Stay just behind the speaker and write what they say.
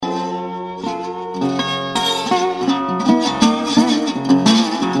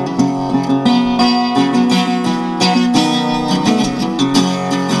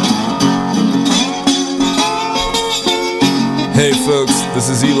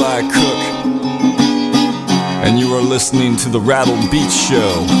This is Eli Cook, and you are listening to the Rattled Beach Show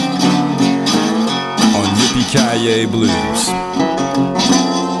on Yippee-Ki-Yay Blues.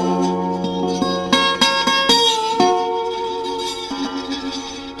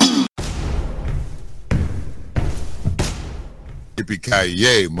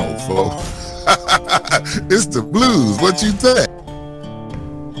 Yippee-Ki-Yay, mofo. It's the blues. What you think?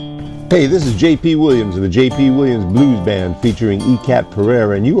 Hey, this is J.P. Williams of the J.P. Williams Blues Band featuring E-Cat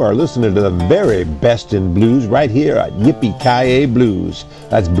Pereira, and you are listening to the very best in blues right here at Yippee-Ki-Yay Blues.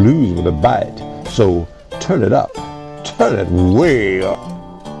 That's blues with a bite. So turn it up. Turn it way up.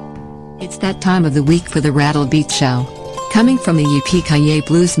 It's that time of the week for the Rattled Beat Show. Coming from the Yippee-Ki-Yay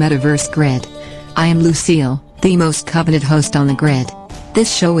Blues Metaverse grid, I am Lucille, the most coveted host on the grid.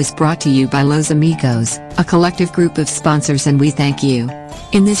 This show is brought to you by Los Amigos, a collective group of sponsors, and we thank you.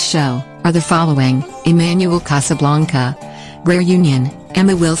 In this show are the following: Emmanuel Casablanca, Rare Union,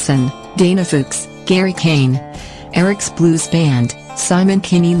 Emma Wilson, Dana Fuchs, Gary Kane, Eric's Blues Band, Simon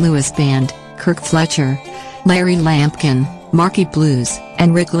Kinney Lewis Band, Kirk Fletcher, Larry Lampkin, Marky Blues,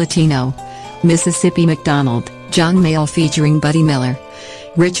 and Rick Latino, Mississippi McDonald, John Mayall featuring Buddy Miller,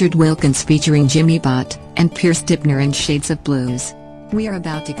 Richard Wilkins featuring Jimmy Bott, and Pierce Dibner and Shades of Blues. We are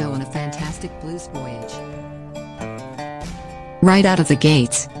about to go on a fantastic blues voyage. Right out of the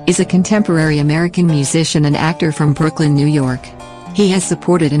gates is a contemporary American musician and actor from Brooklyn, New York. He has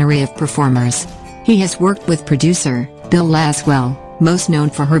supported an array of performers. He has worked with producer Bill Laswell, most known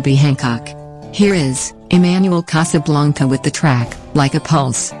for Herbie Hancock. Here is Emmanuel Casablanca with the track Like a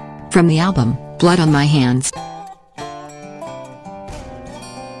Pulse from the album Blood on My Hands.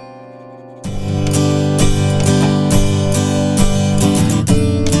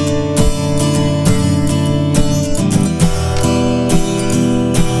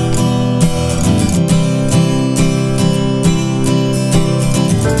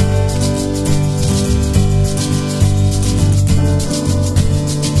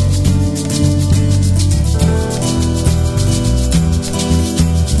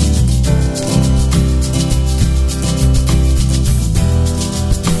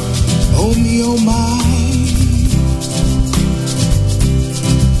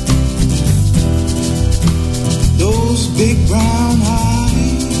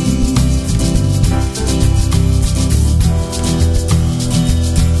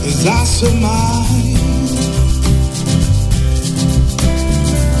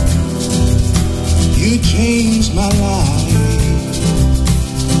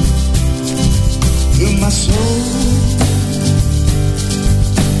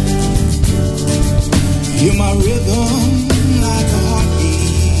 You're my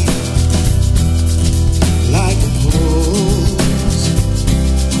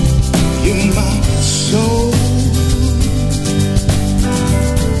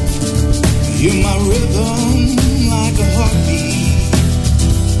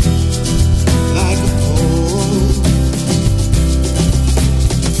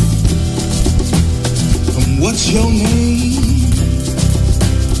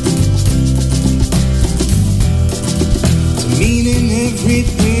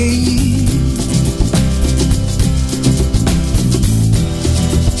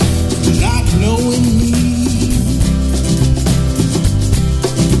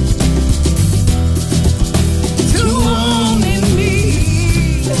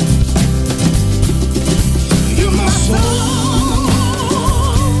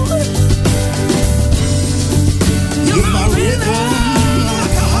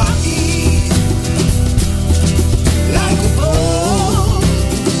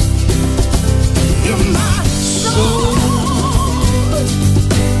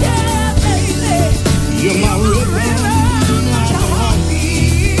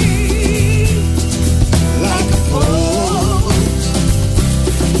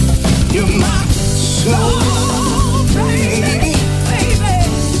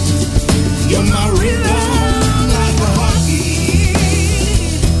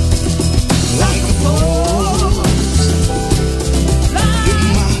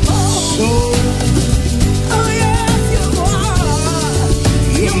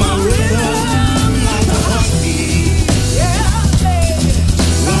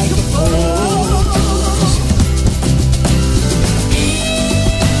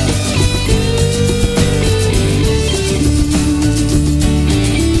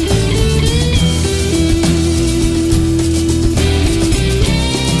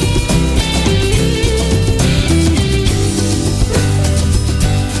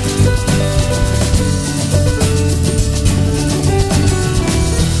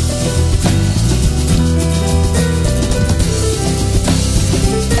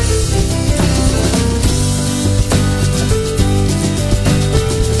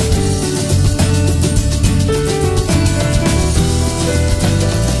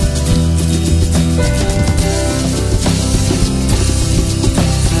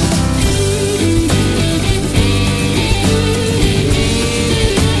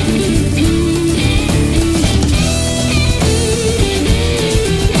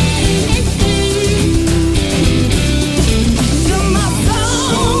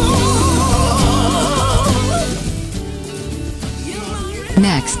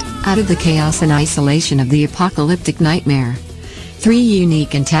Next, out of the chaos and isolation of the apocalyptic nightmare, 3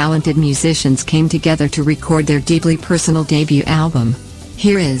 unique and talented musicians came together to record their deeply personal debut album.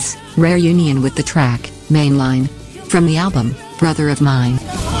 Here is Rare Union with the track, Mainline, from the album, Brother of Mine.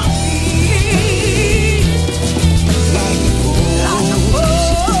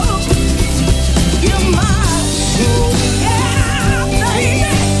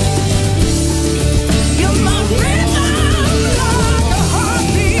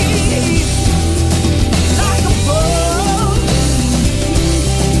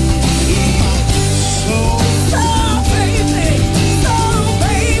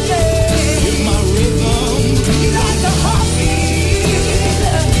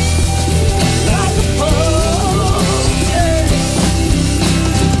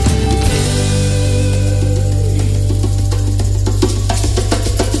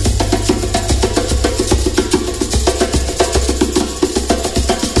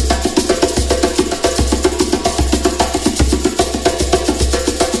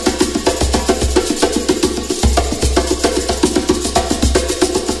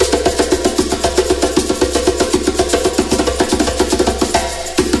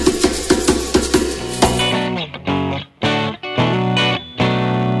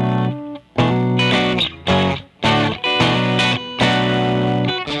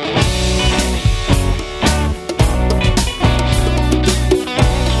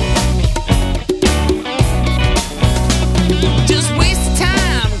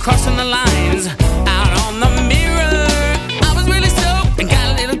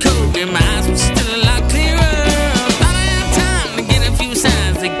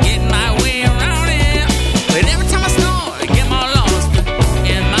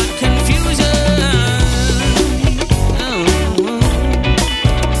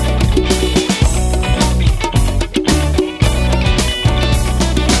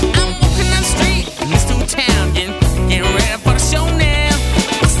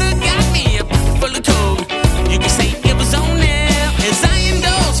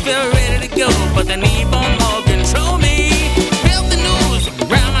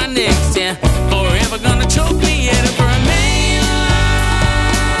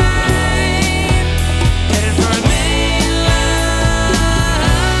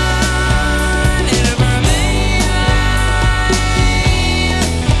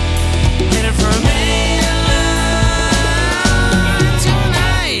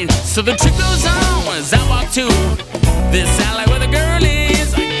 So the trip goes on as I walk to this alley where the girl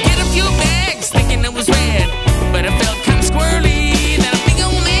is. I get a few bags thinking it was red, but it felt kind of squirrely. Then a big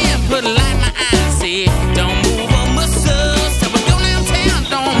old man put a light in my eyes, said, don't move a muscle. So we go downtown,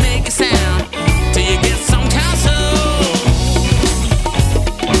 don't make a sound till you get some counsel.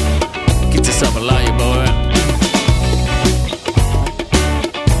 Get yourself a lawyer, boy.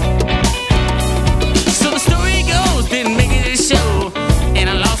 So the story goes, didn't make it to the show, and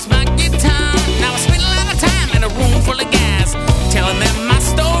I lost my guitar. Now I spend a lot of time in a room full of guys, telling them my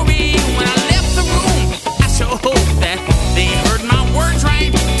story. When I left the room, I sure hope that they heard my words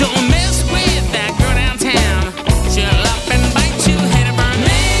right. Don't mess with that girl downtown. She'll up and bite you. Headed for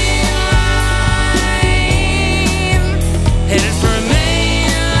mainline. Headed for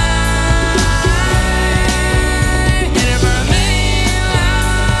mainline. Headed for mainline.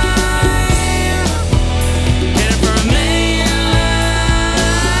 Headed for mainline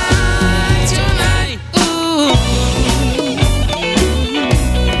tonight. Ooh.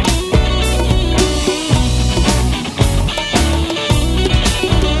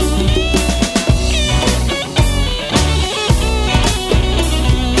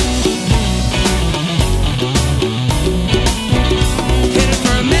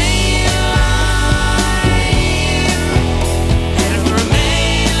 Headed for mainline. Headed for mainline. Headed for mainline.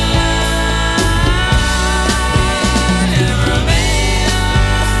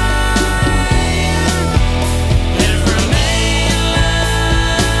 Headed for mainline.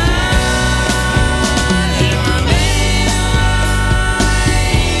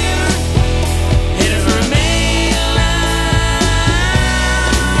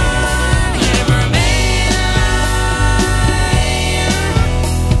 Headed for mainline. Headed for mainline.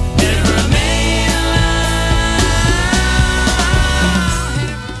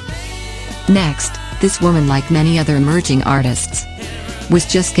 Headed for Next, this woman, like many other emerging artists, was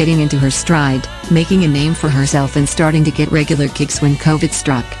just getting into her stride, making a name for herself and starting to get regular gigs when COVID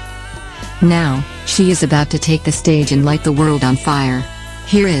struck. Now, she is about to take the stage and light the world on fire.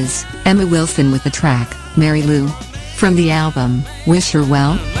 Here is Emma Wilson with the track, Mary Lou, from the album, Wish Her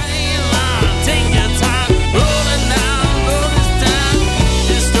Well. mainline. Take your time, rolling down, roll this time.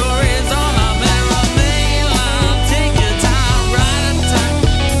 This story's on a mirror mainline. Take your time, ride a time.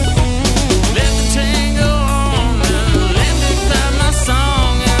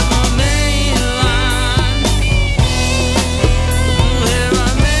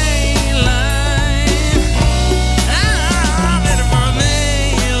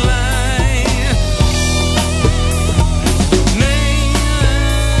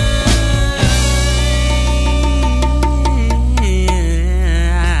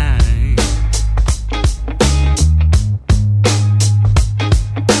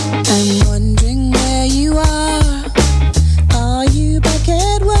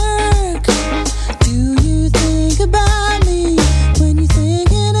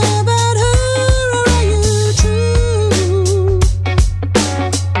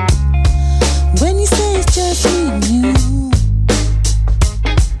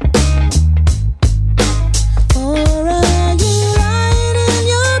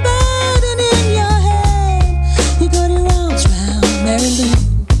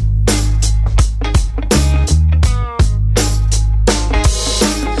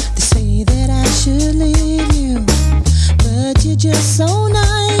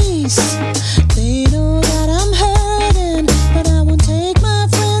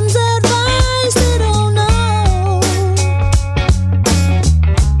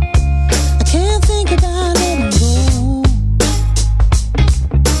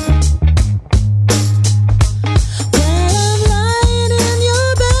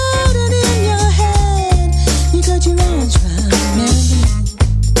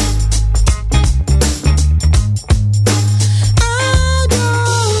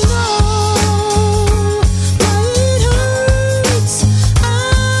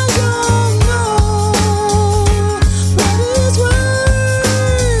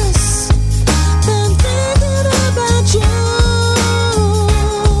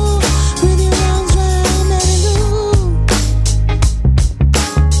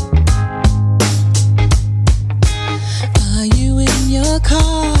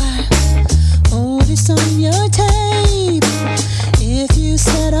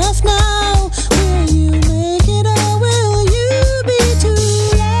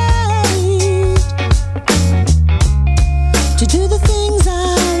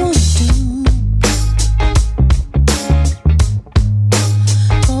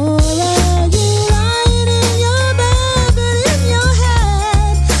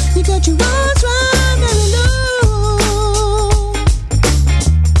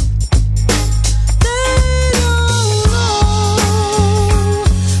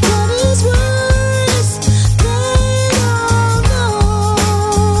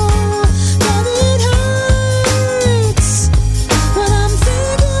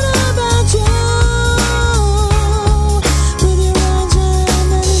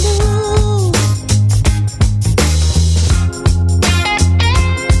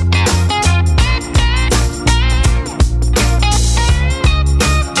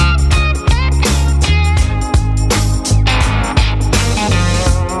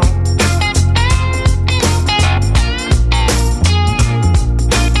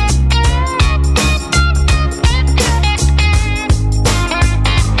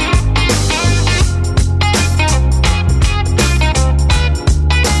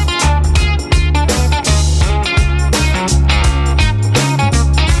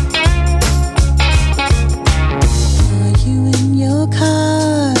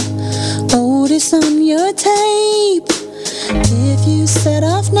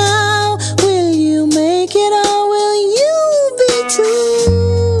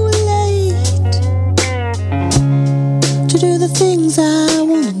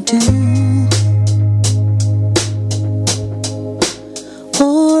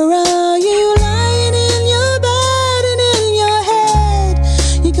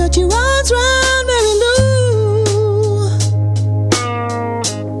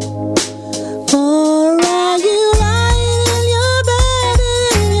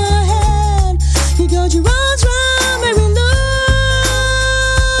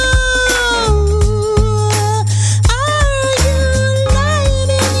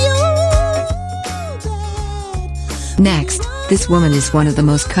 This woman is one of the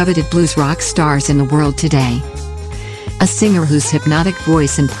most coveted blues rock stars in the world today. A singer whose hypnotic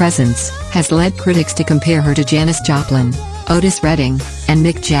voice and presence has led critics to compare her to Janis Joplin, Otis Redding, and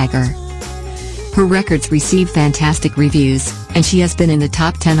Mick Jagger. Her records receive fantastic reviews, and she has been in the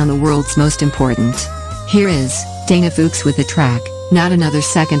top 10 on the world's most important. Here is Dana Fuchs with the track, Not Another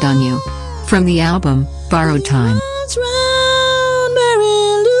Second on You, from the album, Borrowed Time.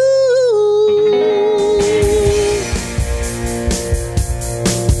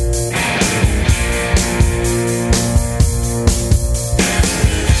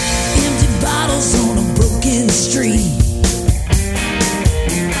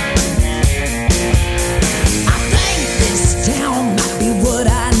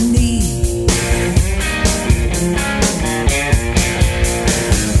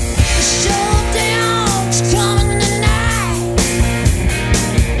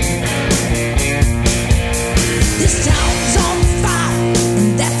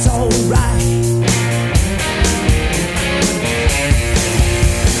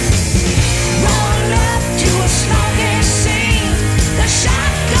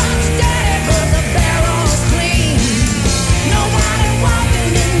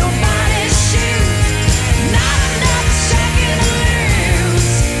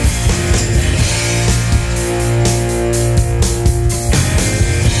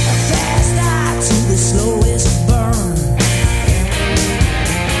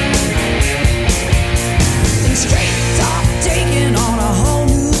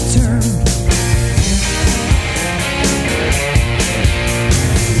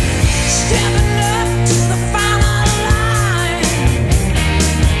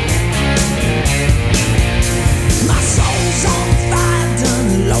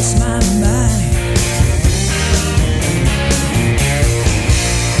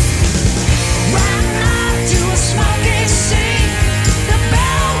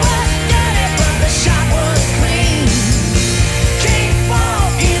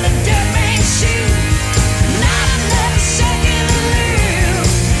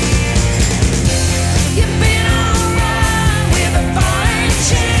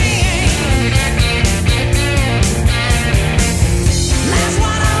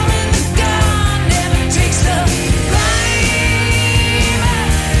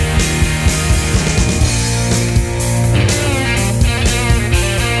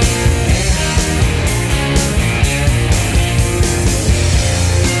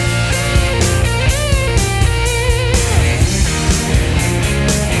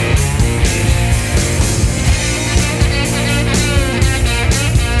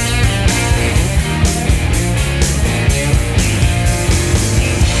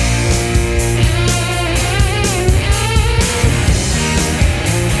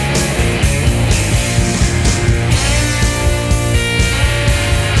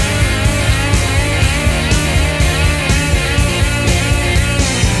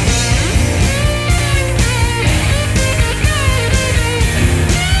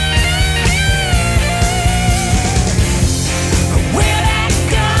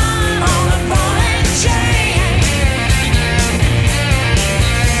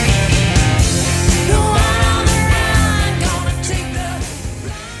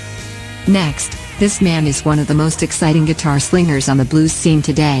 Next, this man is one of the most exciting guitar slingers on the blues scene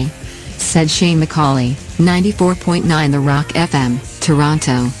today, said Shane McCauley, 94.9 The Rock FM,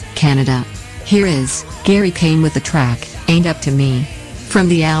 Toronto, Canada. Here is Gary Payne with the track, Ain't Up to Me, from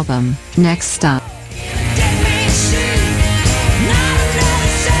the album, Next Stop.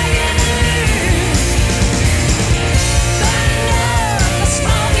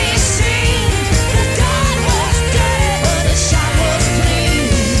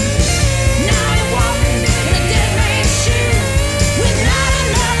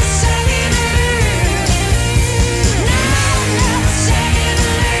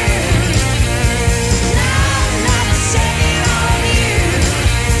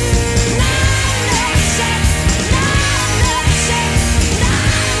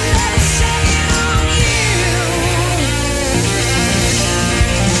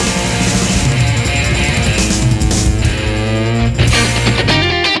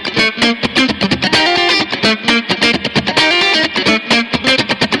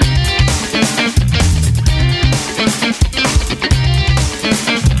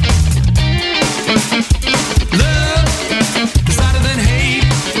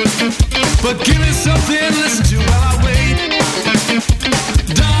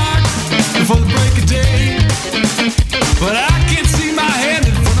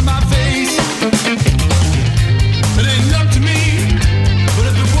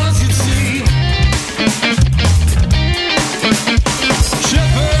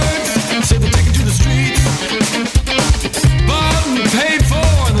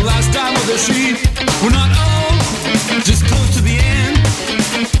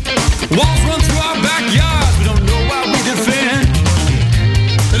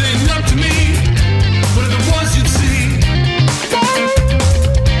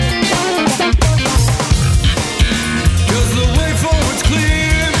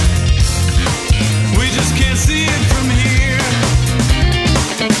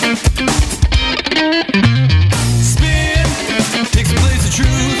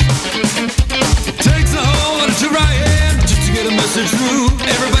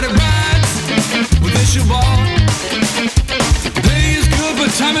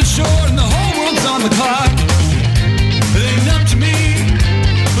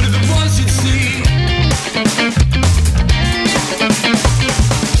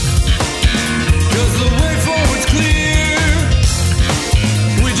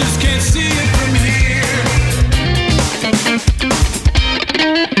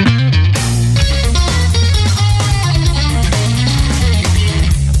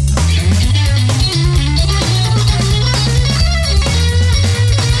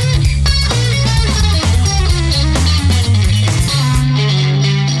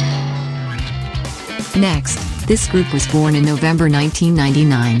 This group was born in November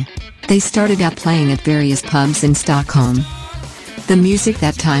 1999. They started out playing at various pubs in Stockholm. The music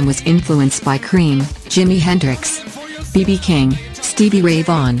that time was influenced by Cream, Jimi Hendrix, B.B. King, Stevie Ray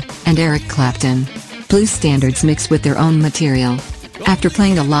Vaughan, and Eric Clapton. Blues standards mixed with their own material. After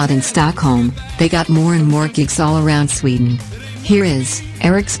playing a lot in Stockholm, they got more and more gigs all around Sweden. Here is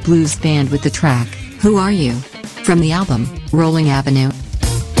Eric's Blues Band with the track, Who Are You? From the album, Rolling Avenue.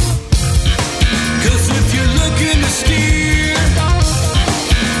 'Cause if you're looking to ski,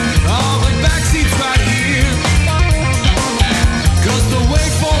 all the backseats right here. 'Cause the way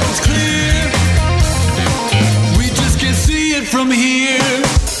forward's clear, we just can't see it from here.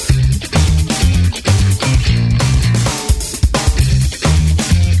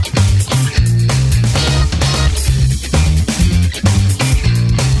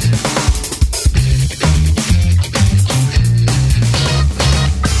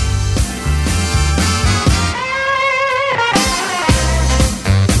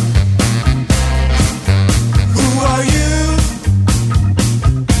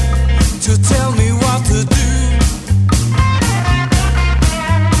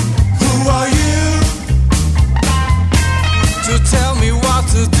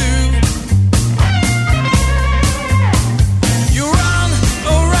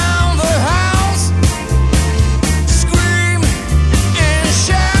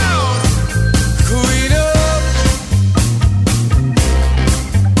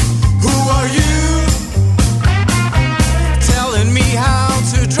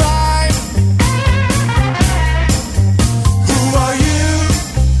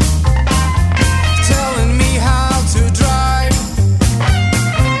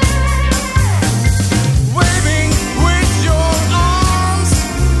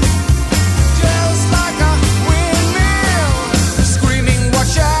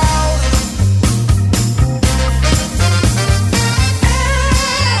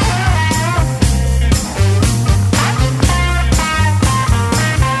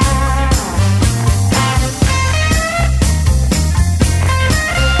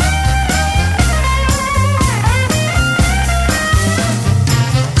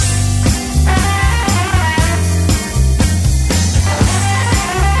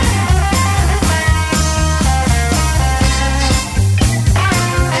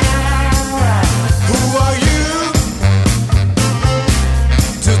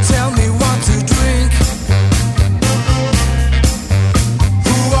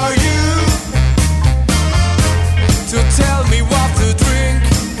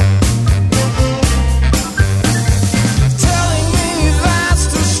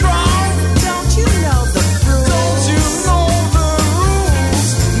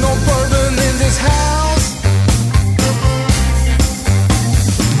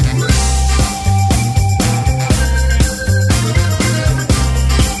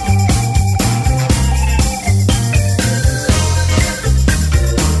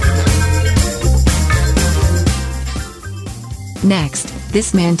 Next,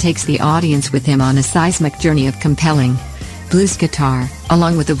 this man takes the audience with him on a seismic journey of compelling blues guitar,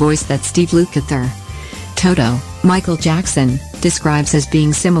 along with a voice that Steve Lukather, Toto, Michael Jackson, describes as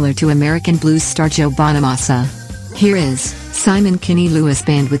being similar to American blues star Joe Bonamassa. Here is Simon Kinney Lewis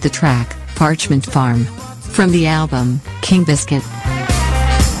Band with the track, Parchment Farm. From the album, King Biscuit. Who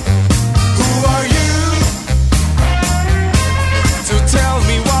are you to tell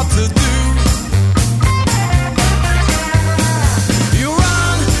me what to do? You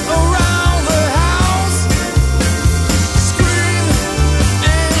run around the house, scream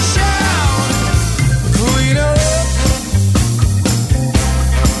and shout, clean up.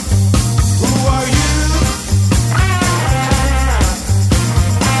 Who are you?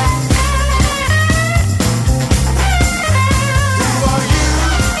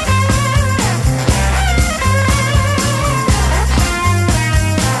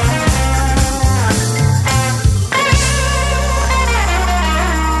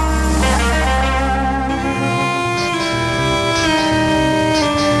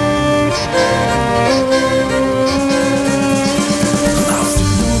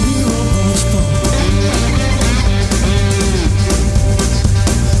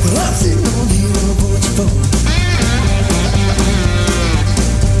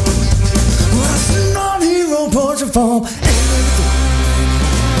 Fall.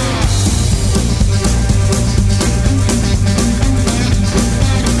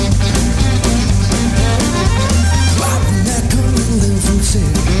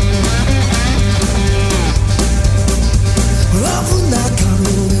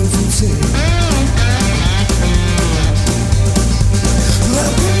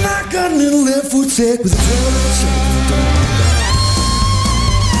 With a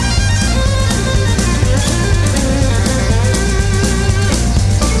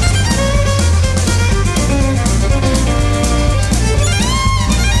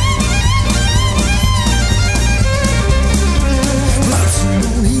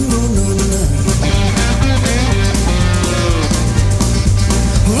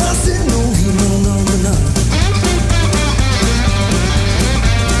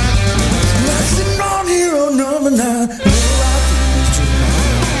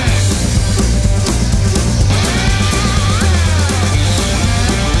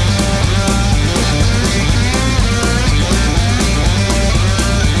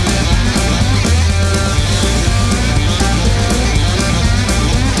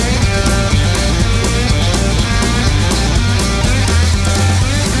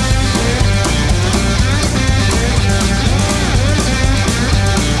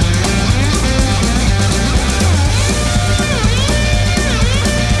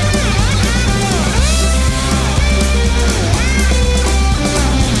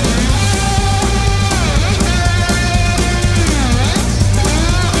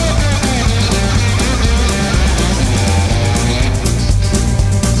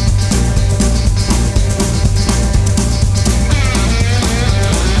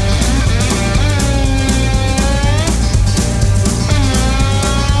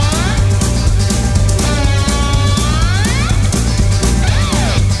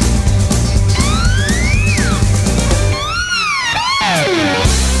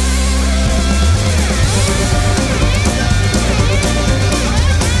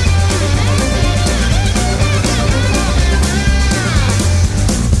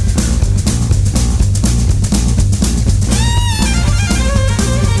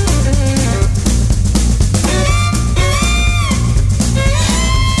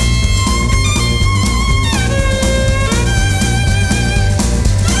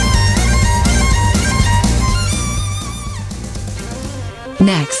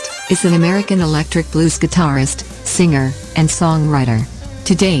Next is an American electric blues guitarist, singer, and songwriter.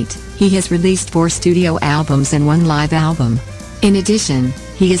 To date, he has released 4 studio albums and 1 live album. In addition,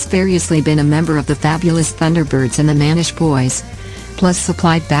 he has variously been a member of the Fabulous Thunderbirds and the Manish Boys, plus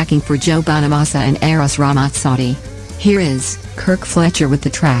supplied backing for Joe Bonamassa and Eros Ramazzotti. Here is Kirk Fletcher with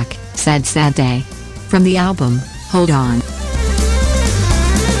the track, Sad Sad Day. From the album, Hold On.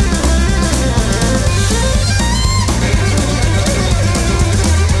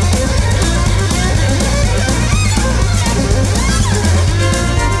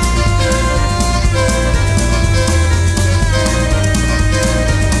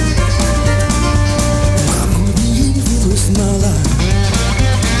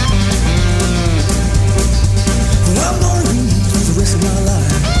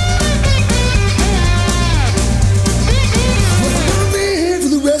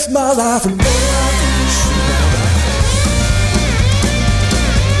 My life and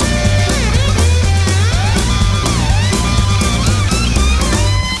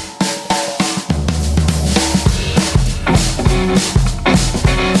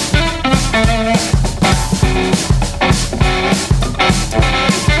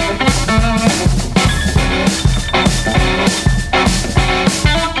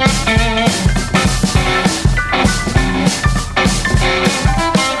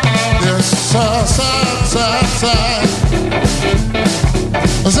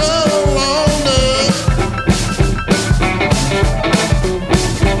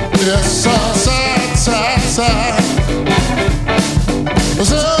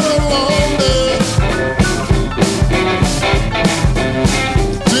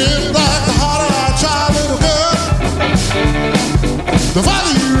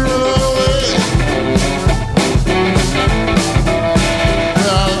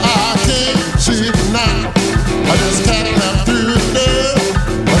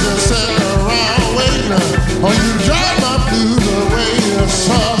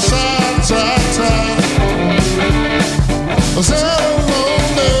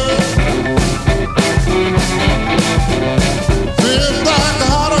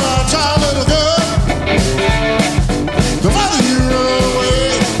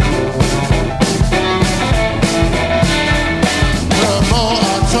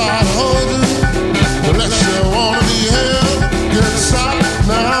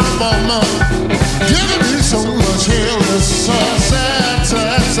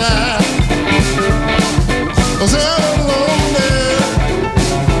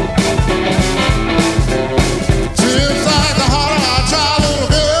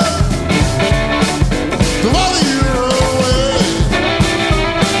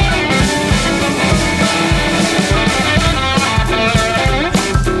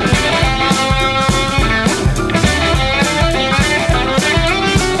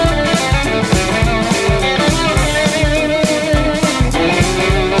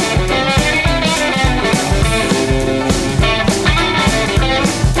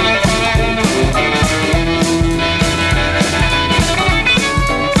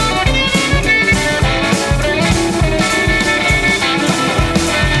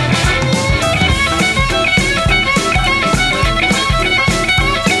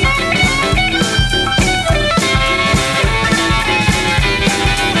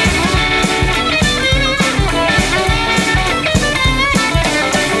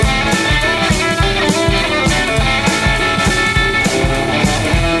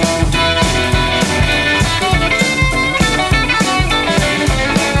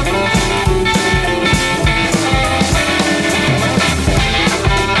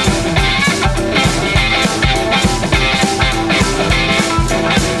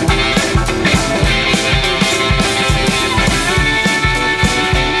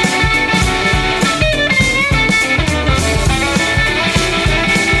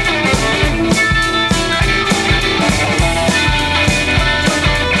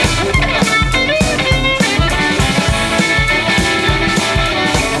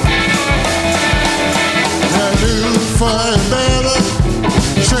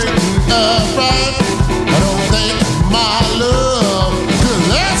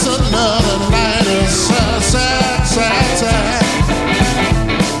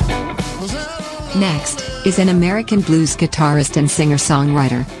Next is an American blues guitarist and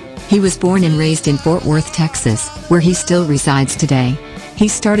singer-songwriter. He was born and raised in Fort Worth, Texas, where he still resides today. He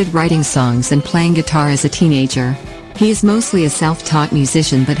started writing songs and playing guitar as a teenager. He is mostly a self-taught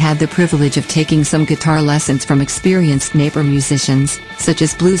musician but had the privilege of taking some guitar lessons from experienced neighbor musicians, such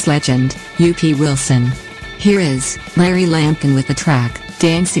as blues legend, U.P. Wilson. Here is Larry Lampkin with the track,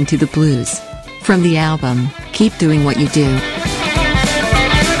 Dancing to the Blues. From the album, Keep Doing What You Do.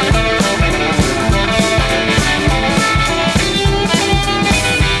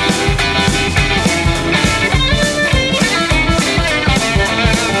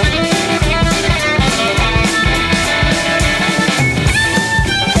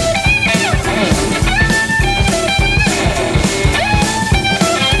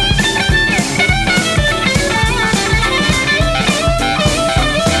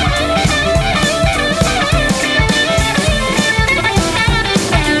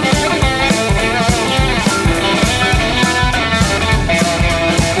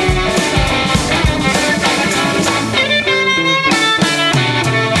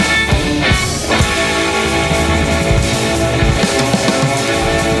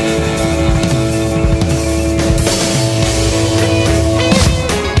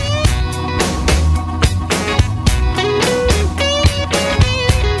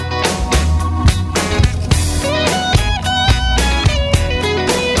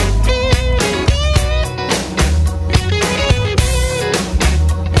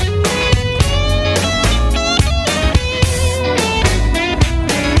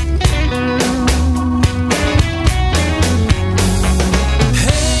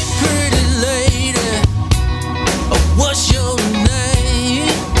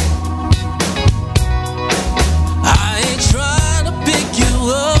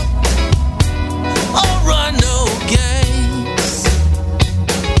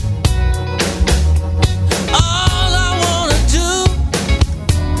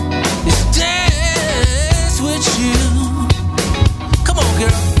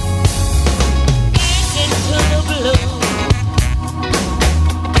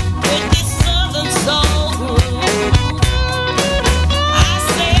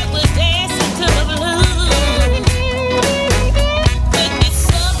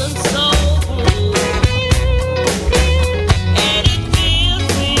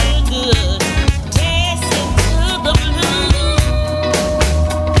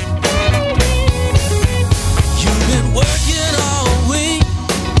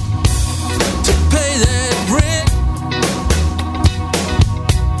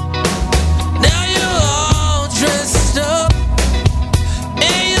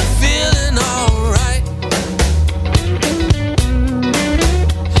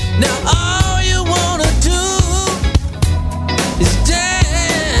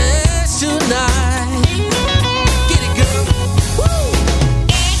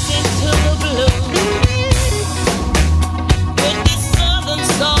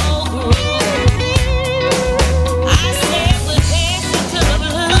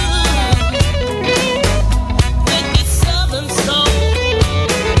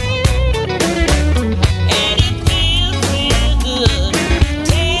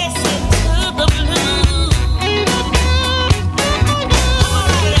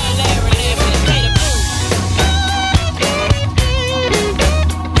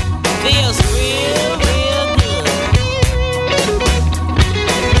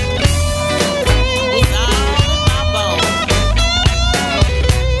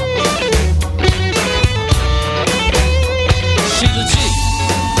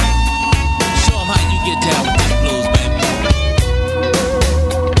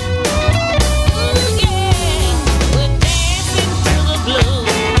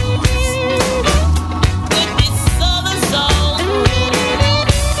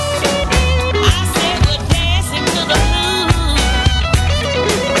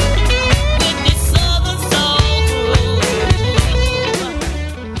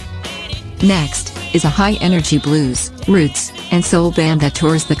 Next is a high-energy blues, roots, and soul band that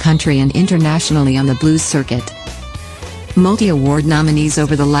tours the country and internationally on the blues circuit. Multi-award nominees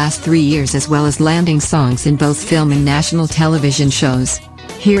over the last 3 years, as well as landing songs in both film and national television shows.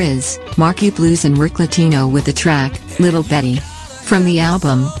 Here is Marquee Blues and Rick Latino with the track, Little Betty. From the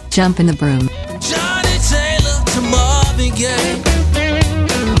album, Jump in the Broom. Johnny Taylor to Marvin Gaye.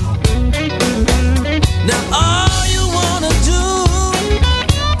 Now all you wanna do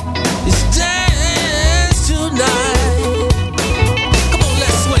is dance tonight. Come on,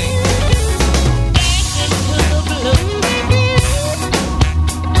 let's swing. Dancing to the blues.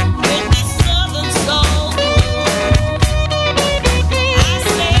 With this southern soul. I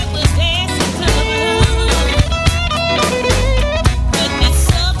said we're dancing to the blues. With this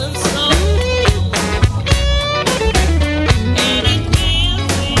southern soul. And it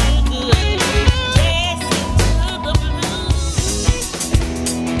feels real good. Dancing to the blues.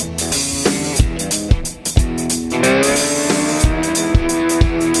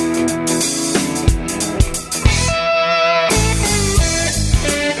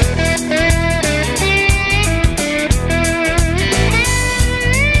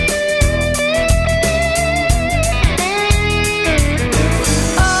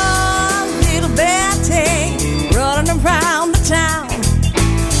 Oh, little Betty, running around the town.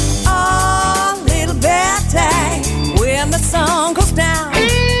 Oh, little Betty, when the sun goes down,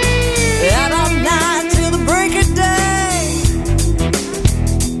 out all night till the break of day.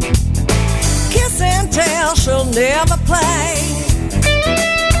 Kiss and tell, she'll never play.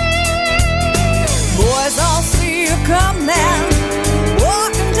 Boys all see her coming,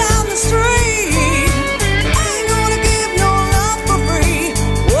 walking down the street. Ain't gonna give no love for free.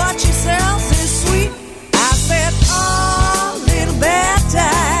 What she sells is sweet. I said, oh, little Betty.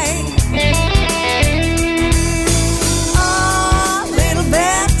 Oh, little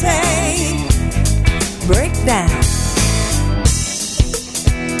Betty. Break down.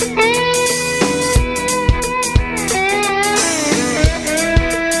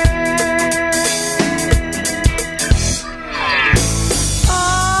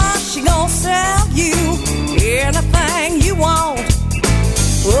 Oh, she gon' sell you anything you want.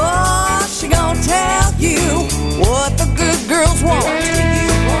 Oh, she gon' tell you what the good girls want.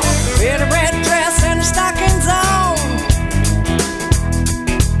 Pretty red dress and the stockings on.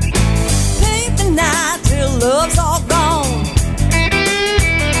 Paint the night till love's all gone.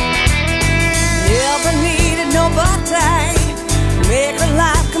 Never needed nobody, make her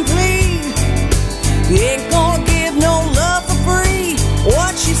life complete. Ain't gonna give no love for free.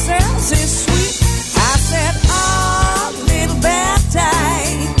 What she sells is sweet. I said, oh, little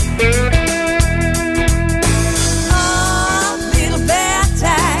Betty. Oh, little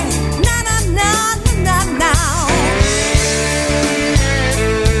Betty. Na na na na na na.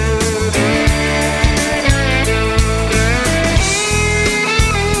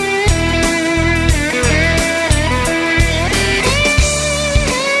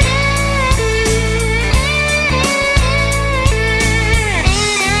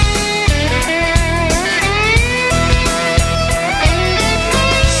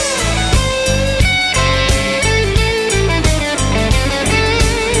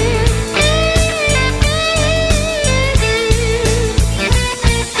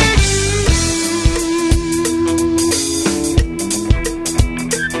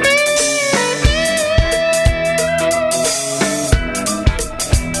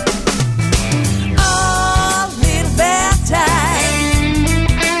 Oh, little Betty.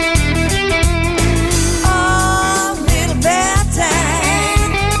 Oh, little Betty.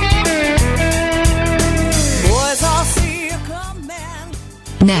 Boys all see her coming.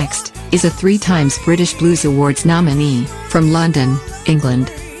 Next is a 3 times British Blues Awards nominee, from London, England.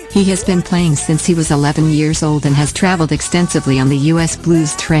 He has been playing since he was 11 years old and has traveled extensively on the US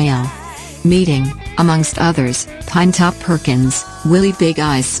Blues Trail, meeting, amongst others, Pinetop Perkins, Willie Big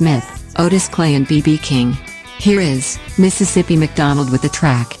Eyes Smith, Otis Clay and B.B. King. Here is Mississippi McDonald with the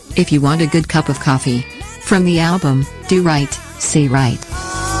track, If You Want a Good Cup of Coffee. From the album, Do Right, Say Right.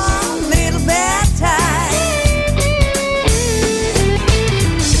 Oh, little Betty.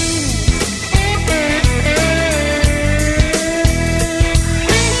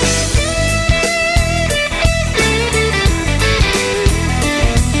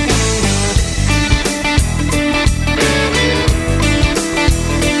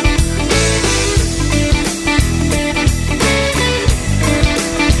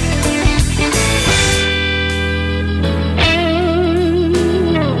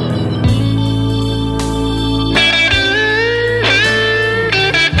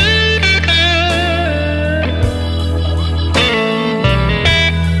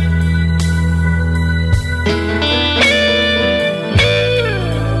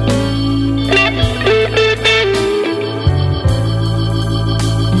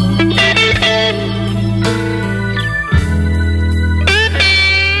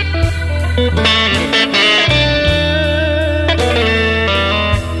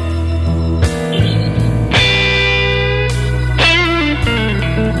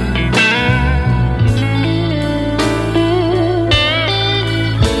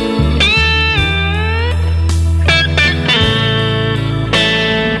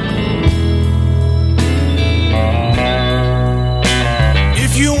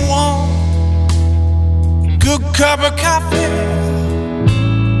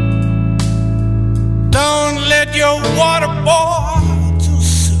 boy too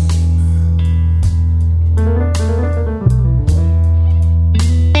soon.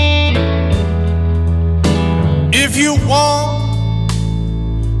 If you want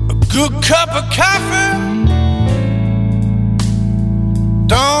a good cup of coffee,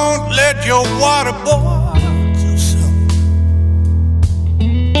 don't let your water boil too soon.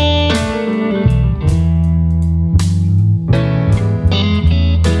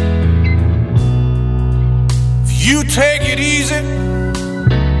 If you take it easy,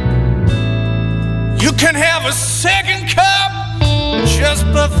 you can have a second cup just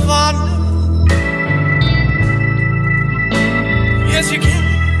before noon. Yes, you can.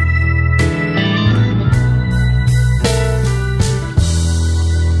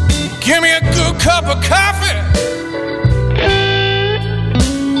 Give me a good cup of coffee,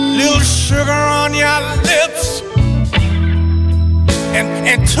 little sugar on your lips,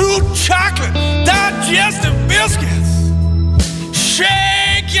 and 2 chocolate digestive biscuits.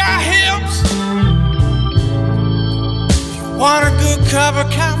 Shake your hips. If you want a good cup of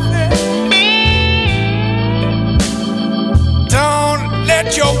coffee, don't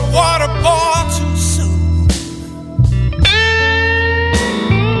let your water boil too soon.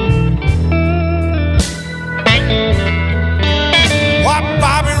 Why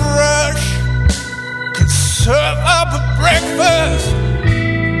Bobby Rush could serve up a breakfast,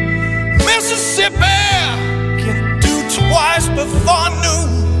 Mississippi can do twice before noon.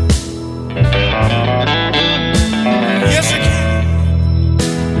 Yes, it can.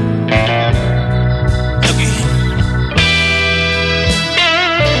 Look at here.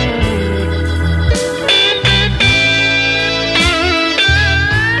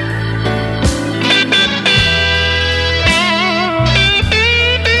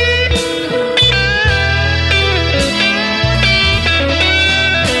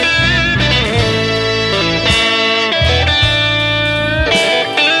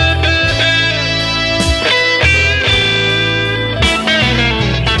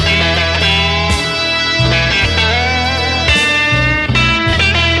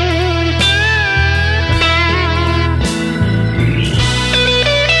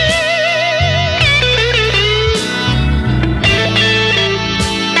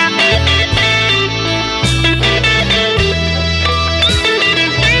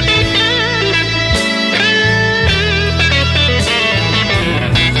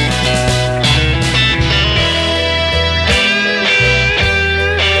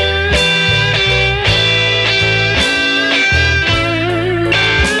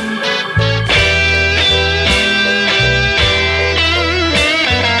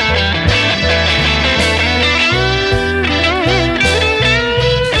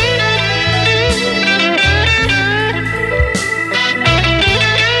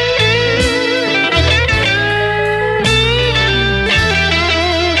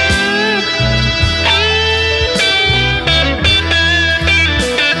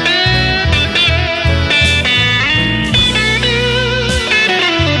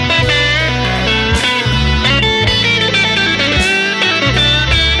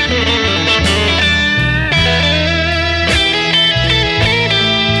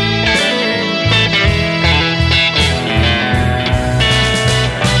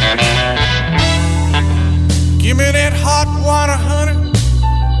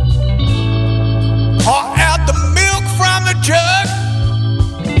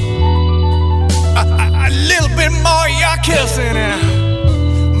 kissing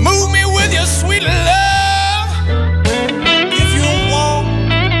and move me with your sweet love. If you want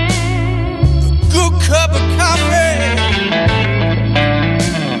a good cup of coffee,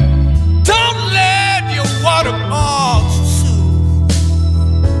 don't let your water boil too soon.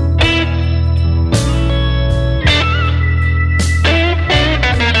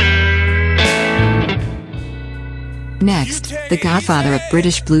 Next, the godfather of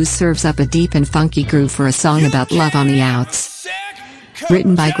British blues serves up a deep and funky groove for a song about love on the outs.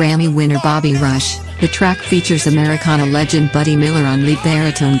 Written by Grammy winner Bobby Rush, the track features Americana legend Buddy Miller on lead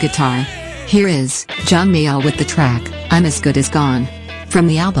baritone guitar. Here is John Mayall with the track, I'm As Good As Gone. From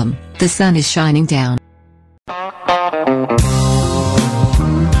the album, The Sun Is Shining Down.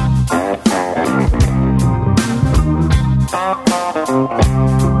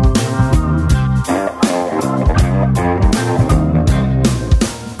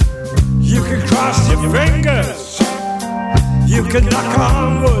 You can cross your fingers, you can knock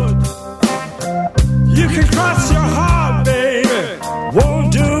on wood, you can cross your heart, baby,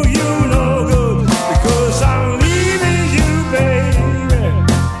 won't do you no good, because I'm leaving you, baby.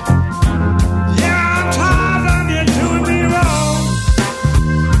 Yeah,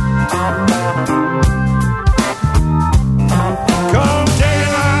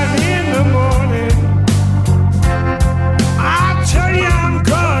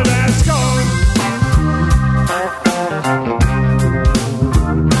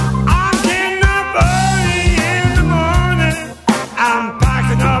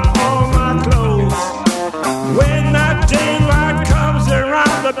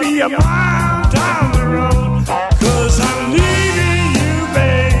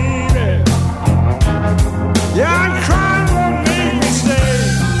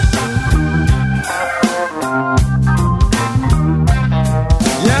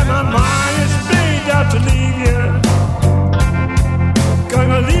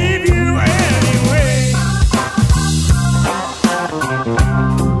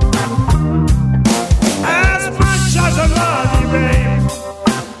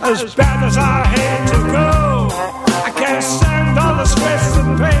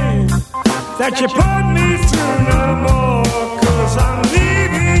 that you put me through no more, 'cause I'm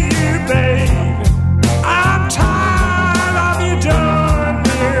leaving you, babe. I'm tired of you doing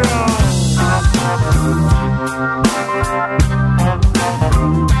me wrong.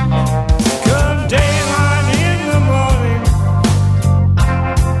 Come daylight in the morning,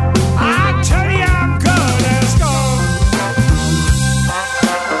 I tell you I'm good as gone.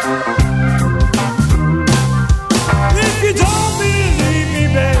 If you don't believe me,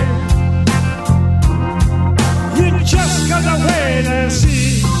 babe, you just gotta wait and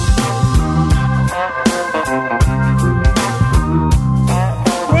see.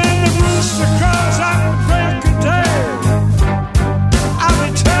 When the rooster crows out the break of day, I'll be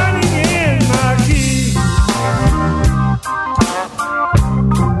turning in my key.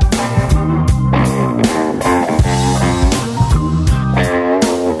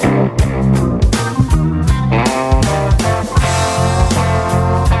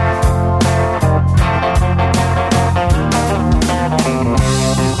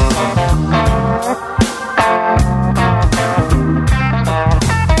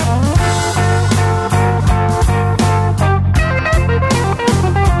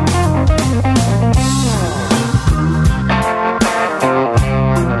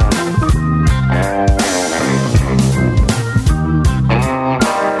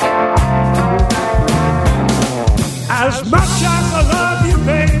 As much as I love you,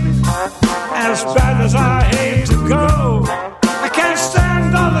 baby, as bad as I hate to go, I can't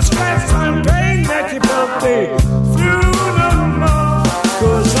stand all the stress and pain that you put me through no more,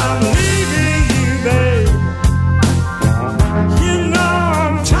 'cause I'm leaving you, babe. You know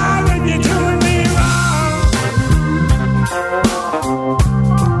I'm tired of you doing me wrong.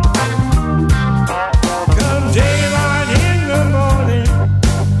 Come daylight in the morning,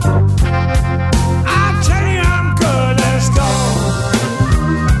 I tell you I'm good as gone.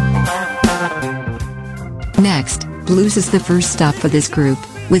 Next, blues is the first stop for this group,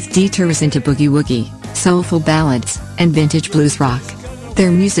 with detours into boogie-woogie, soulful ballads, and vintage blues rock.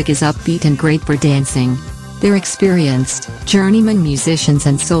 Their music is upbeat and great for dancing. Their experienced, journeyman musicians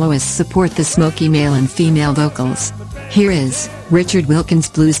and soloists support the smoky male and female vocals. Here is Richard Wilkins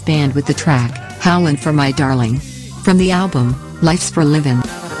Blues Band with the track, Howlin' for My Darling, from the album, Life's for Livin'.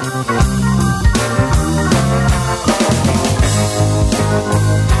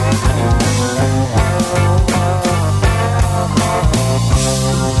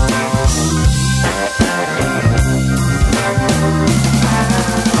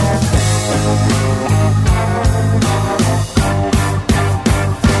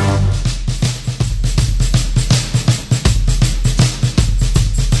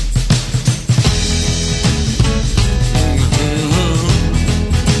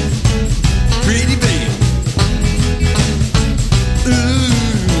 Pretty baby. Ooh.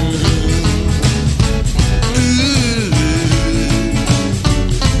 Ooh.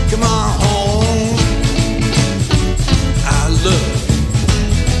 Come on home. I love you.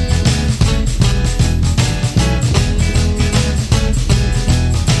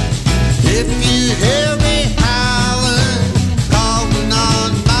 If you hear me howling, calling on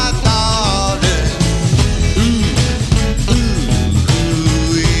my darling. Ooh, ooh,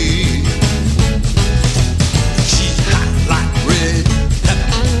 ooh-wee. She's hot like red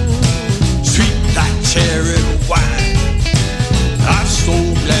pepper, sweet like cherry wine. I'm so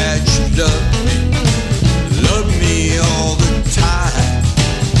glad you love me all the time.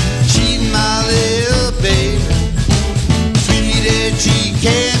 She's my little baby, sweet as she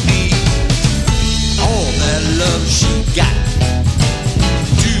can be. All that love she got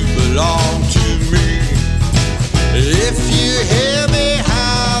do belong to me. If you hear me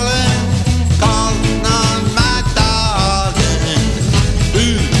howling, calling on my darling.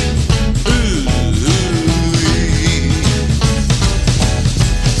 Ooh, ooh, ooh-wee.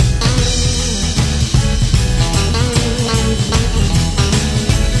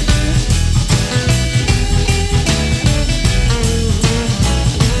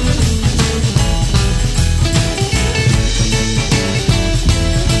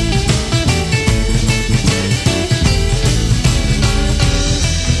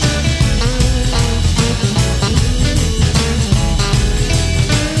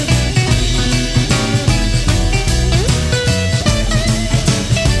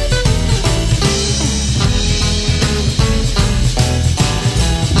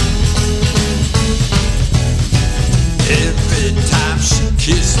 Every time she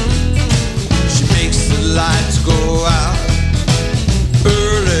kisses me, she makes the lights go out.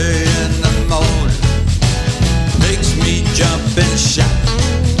 Early in the morning, makes me jump and shout.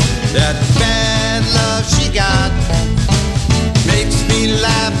 That bad love she got makes me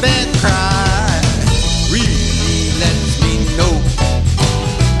laugh and cry.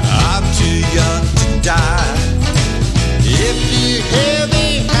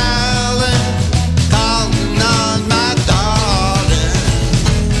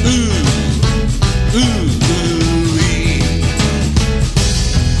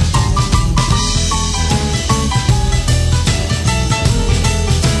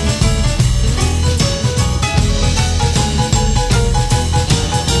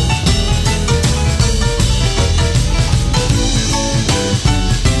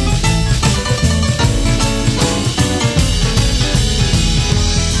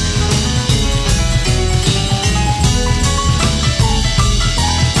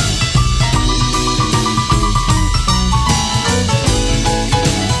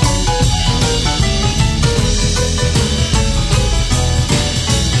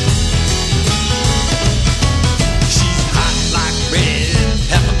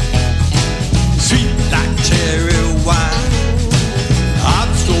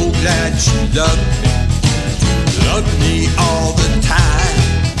 Love me all the time.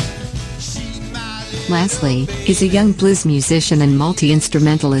 Leslie is a young blues musician and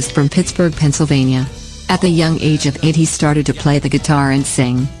multi-instrumentalist from Pittsburgh, Pennsylvania. At the young age of 8 he started to play the guitar and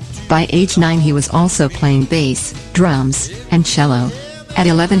sing. By age 9 he was also playing bass, drums, and cello. At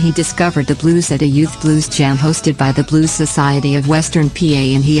 11 he discovered the blues at a youth blues jam hosted by the Blues Society of Western PA,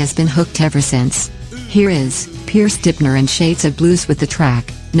 and he has been hooked ever since. Here is Pierce Dipner and Shades of Blues with the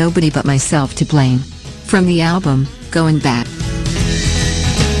track, Nobody But Myself to Blame. From the album, Going Back.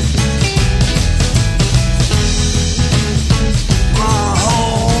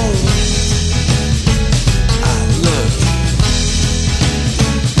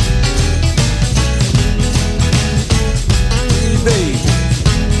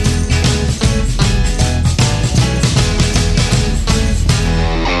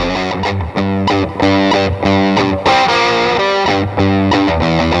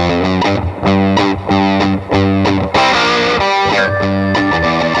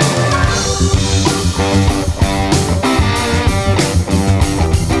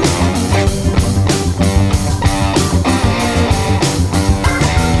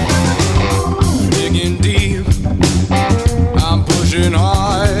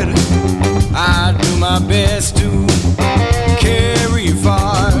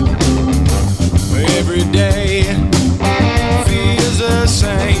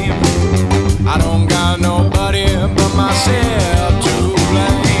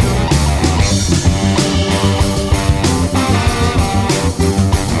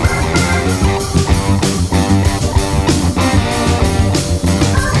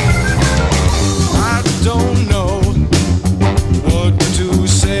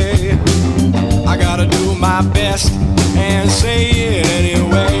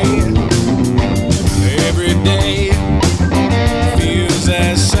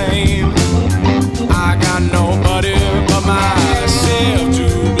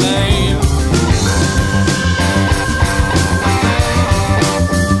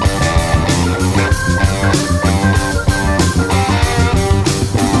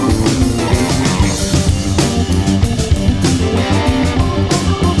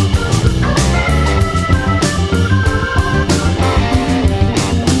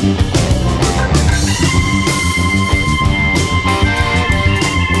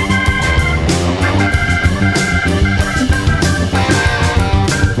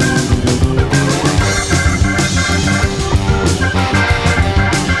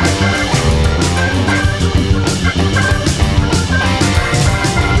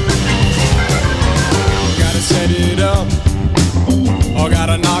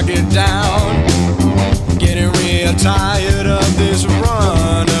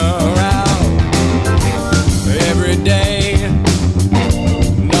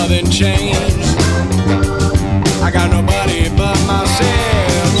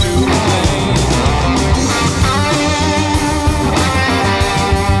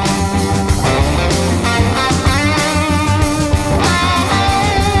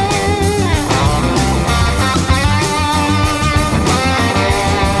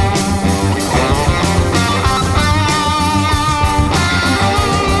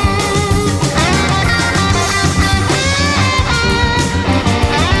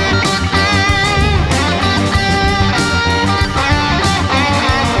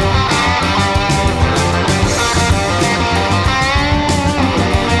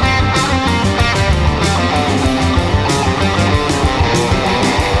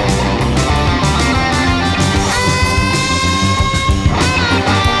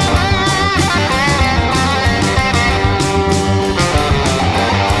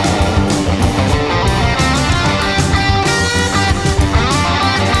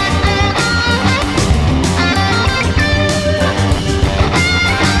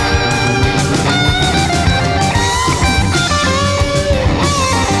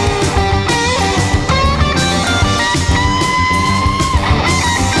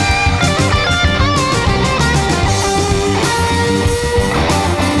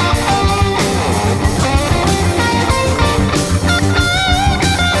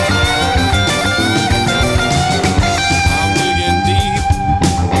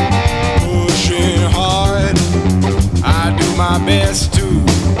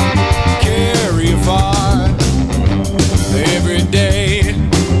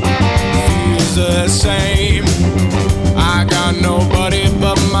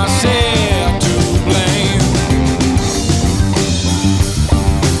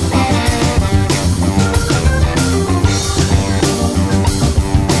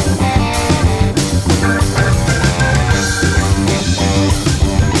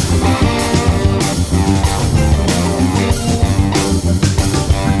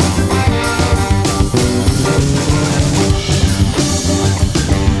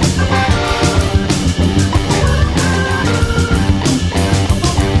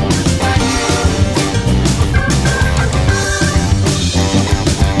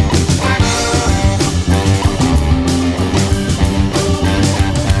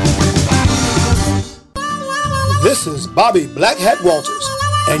 This is Bobby Black Hat Walters,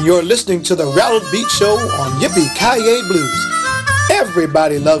 and you're listening to the Rattled Beat Show on Yippee-Ki-Yay Blues.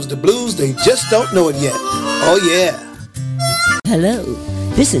 Everybody loves the blues, they just don't know it yet. Oh yeah. Hello,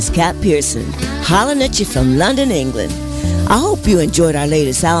 this is Kat Pearson, hollering at you from London, England. I hope you enjoyed our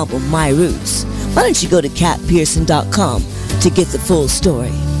latest album, My Roots. Why don't you go to katpearson.com to get the full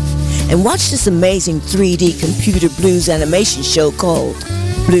story. And watch this amazing 3D computer blues animation show called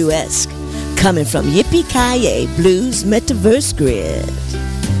Bluesque, coming from Yippee-Ki-Yay Blues Metaverse Grid.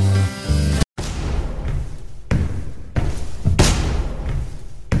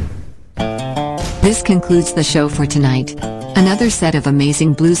 This concludes the show for tonight. Another set of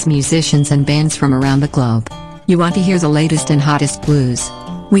amazing blues musicians and bands from around the globe. You want to hear the latest and hottest blues?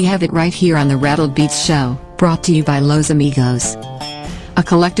 We have it right here on the Rattled Beats Show, brought to you by Los Amigos, a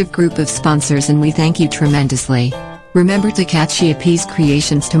collective group of sponsors, and we thank you tremendously. Remember to catch Yippie's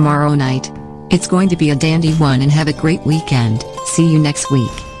Creations tomorrow night. It's going to be a dandy one, and have a great weekend. See you next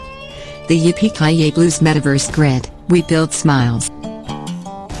week. The Yippee-Ki-Yay Blues Metaverse Grid. We build smiles.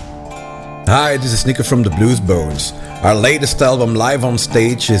 Hi, this is Nico from the Blues Bones. Our latest album, Live on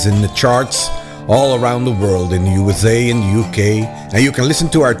Stage, is in the charts all around the world, in the USA and the UK, and you can listen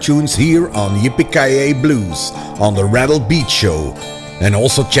to our tunes here on Yippee-Ki-Yay Blues on the Rattled Beat Show, and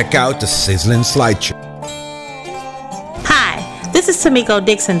also check out the sizzling slideshow. Hi, this is Tamiko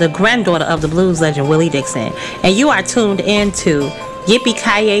Dixon, the granddaughter of the blues legend Willie Dixon, and you are tuned in to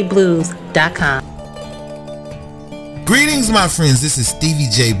YippieKiYayBlues.com. Greetings, my friends. This is Stevie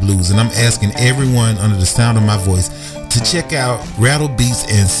J Blues, and I'm asking everyone under the sound of my voice to check out Rattle Beats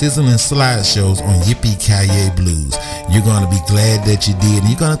and Sizzling Slideshows on Yippee-Ki-Yay Blues. You're going to be glad that you did, and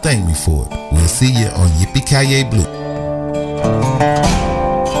you're going to thank me for it. We'll see you on Yippee-Ki-Yay Blues.